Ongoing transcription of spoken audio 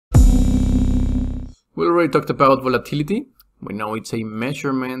We already talked about volatility. We know it's a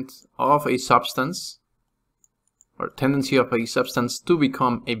measurement of a substance or tendency of a substance to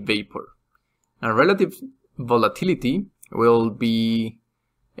become a vapor. Now, relative volatility will be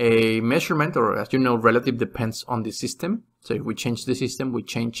a measurement, or as you know, relative depends on the system. So if we change the system, we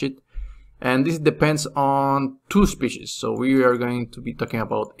change it. And this depends on two species. So we are going to be talking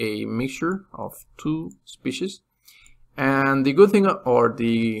about a mixture of two species. And the good thing, or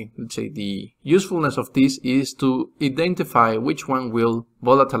let's say the usefulness of this, is to identify which one will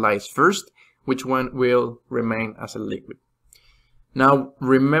volatilize first, which one will remain as a liquid. Now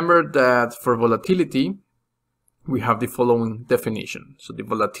remember that for volatility we have the following definition. So the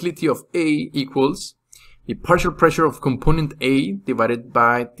volatility of A equals the partial pressure of component A divided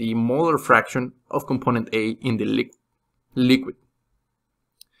by the molar fraction of component A in the liquid.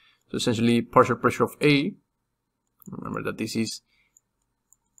 So essentially, partial pressure of A, remember that this is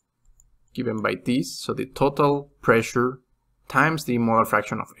given by this, so the total pressure times the molar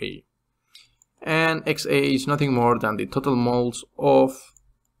fraction of A. And XA is nothing more than the total moles of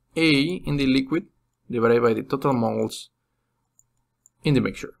A in the liquid divided by the total moles in the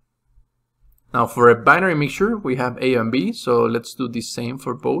mixture. Now for a binary mixture, we have A and B, so let's do the same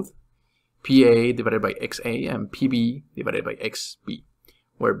for both. PA divided by XA and PB divided by XB,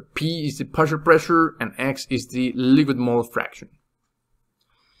 where P is the partial pressure and X is the liquid mole fraction.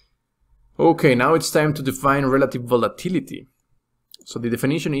 Okay, now it's time to define relative volatility. So the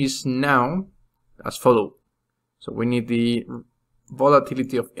definition is now as follows. So we need the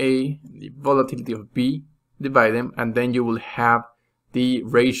volatility of A, the volatility of B, divide them, and then you will have the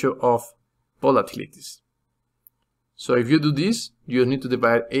ratio of volatilities. So if you do this, you need to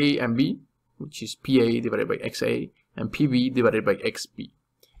divide A and B, which is PA divided by XA, and PB divided by XB.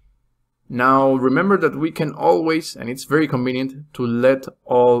 Now remember that we can always, and it's very convenient, to let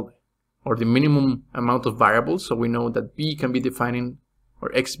all or the minimum amount of variables. So we know that B can be defined, or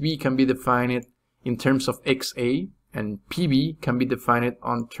XB can be defined in terms of XA, and PB can be defined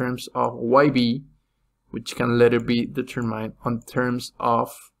on terms of YB, which can later be determined on terms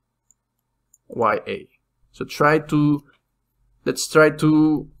of YA. So let's try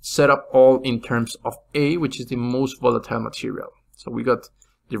to set up all in terms of A, which is the most volatile material. So we got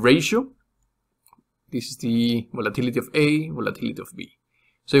the ratio. This is the volatility of A, volatility of B.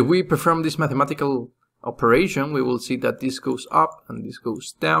 So if we perform this mathematical operation, we will see that this goes up and this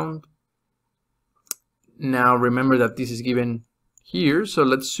goes down. Now remember that this is given here, so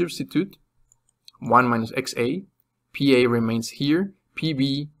let's substitute 1 minus XA. PA remains here.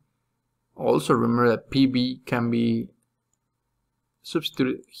 PB, also remember that PB can be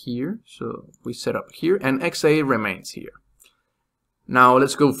substituted here, so we set up here, and XA remains here. Now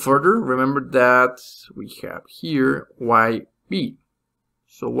let's go further. Remember that we have here YB.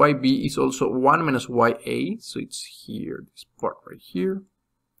 So YB is also 1 minus YA, so it's here, this part right here,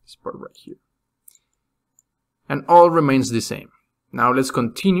 this part right here. And all remains the same. Now let's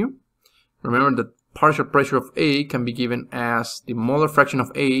continue. Remember that partial pressure of A can be given as the molar fraction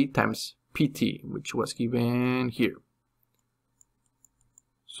of A times PT, which was given here.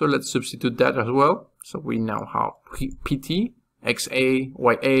 So let's substitute that as well. So we now have PT, XA,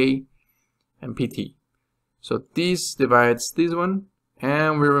 YA, and PT. So this divides this one,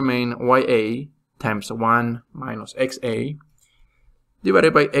 and we remain YA times 1 minus XA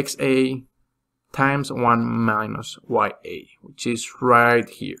divided by XA times 1 minus YA, which is right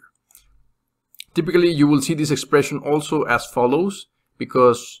here. Typically, you will see this expression also as follows,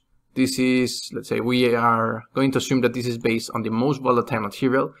 because this is, let's say, we are going to assume that this is based on the most volatile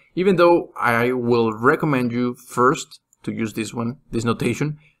material, even though I will recommend you first to use this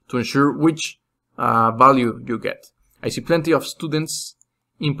notation, to ensure which value you get. I see plenty of students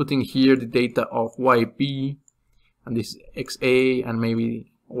inputting here the data of YB, and this XA, and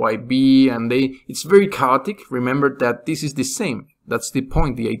maybe YB, and it's very chaotic. Remember that this is the same. That's the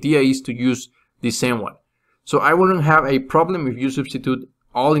point. The idea is to use the same one. So I wouldn't have a problem if you substitute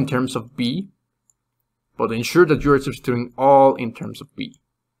all in terms of B, but ensure that you are substituting all in terms of B,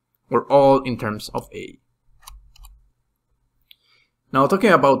 or all in terms of A. Now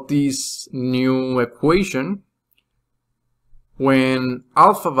talking about this new equation, when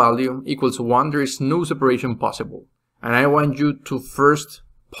alpha value equals 1, there is no separation possible. And I want you to first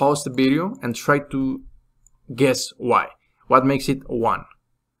pause the video and try to guess why. What makes it 1?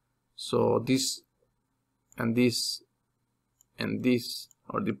 So this and this and this,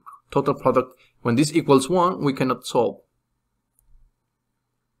 or the total product, when this equals 1, we cannot solve.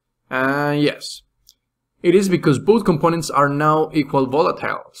 Yes, it is because both components are now equal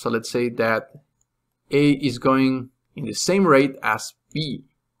volatile. So let's say that A is going in the same rate as B.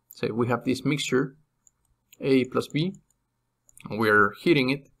 So we have this mixture A plus B, and we're heating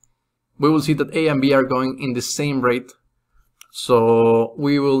it, we will see that A and B are going in the same rate, so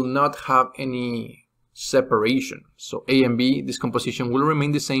we will not have any separation. So A and B, this composition will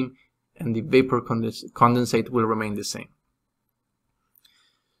remain the same, and the vapor condensate will remain the same.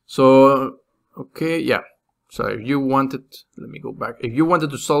 So, okay, yeah. So if you wanted, let me go back. If you wanted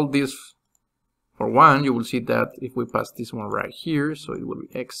to solve this for 1, you will see that if we pass this one right here, so it will be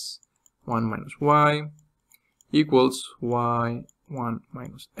x1 minus y equals y1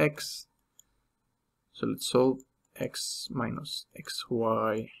 minus x. So let's solve x minus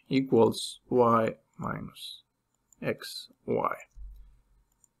xy equals y minus xy.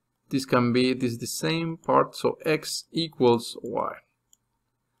 This can be, this is the same part, so x equals y.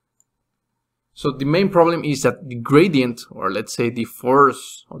 So the main problem is that the gradient, or let's say the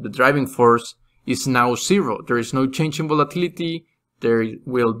force, or the driving force, is now 0. There is no change in volatility. There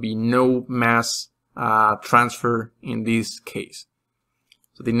will be no mass transfer in this case.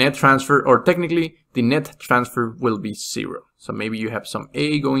 So the net transfer, or technically the net transfer, will be 0. So maybe you have some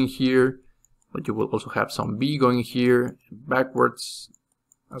A going here, but you will also have some B going here, backwards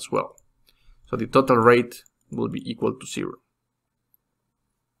as well. So the total rate will be equal to 0.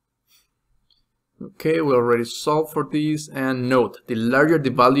 Okay, we already solved for this, and note, the larger the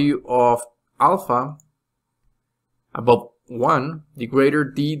value of alpha above 1, the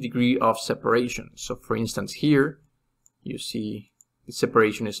greater the degree of separation. So for instance here, you see the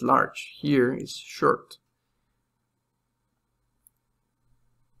separation is large, here is short.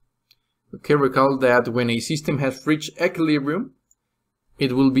 Okay, recall that when a system has reached equilibrium,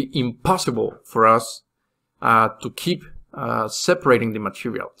 it will be impossible for us to keep separating the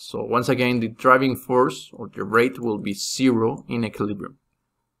material. So once again, the driving force, or the rate, will be 0 in equilibrium.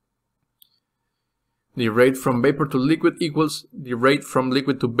 The rate from vapor to liquid equals the rate from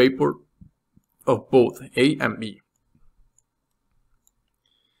liquid to vapor of both A and B.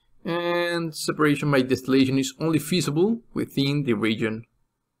 And separation by distillation is only feasible within the region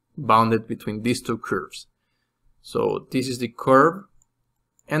bounded between these two curves. So this is the curve,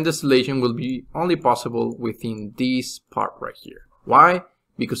 and distillation will be only possible within this part right here. Why?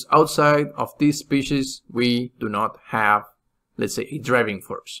 Because outside of this species we do not have, let's say, a driving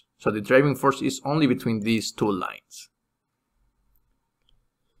force. So the driving force is only between these two lines.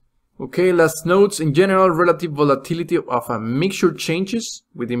 Okay, last notes. In general, relative volatility of a mixture changes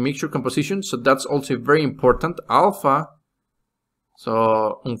with the mixture composition, so that's also very important. Alpha,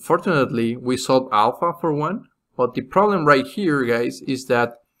 so unfortunately we solved alpha for 1, but the problem right here, guys, is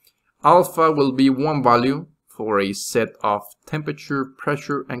that alpha will be one value for a set of temperature,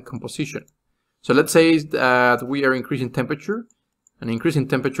 pressure, and composition. So let's say that we are increasing temperature. An increase in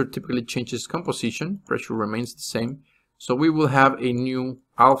temperature typically changes composition, pressure remains the same. So we will have a new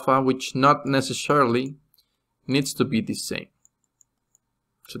alpha, which not necessarily needs to be the same.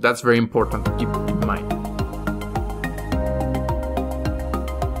 So that's very important to keep in mind.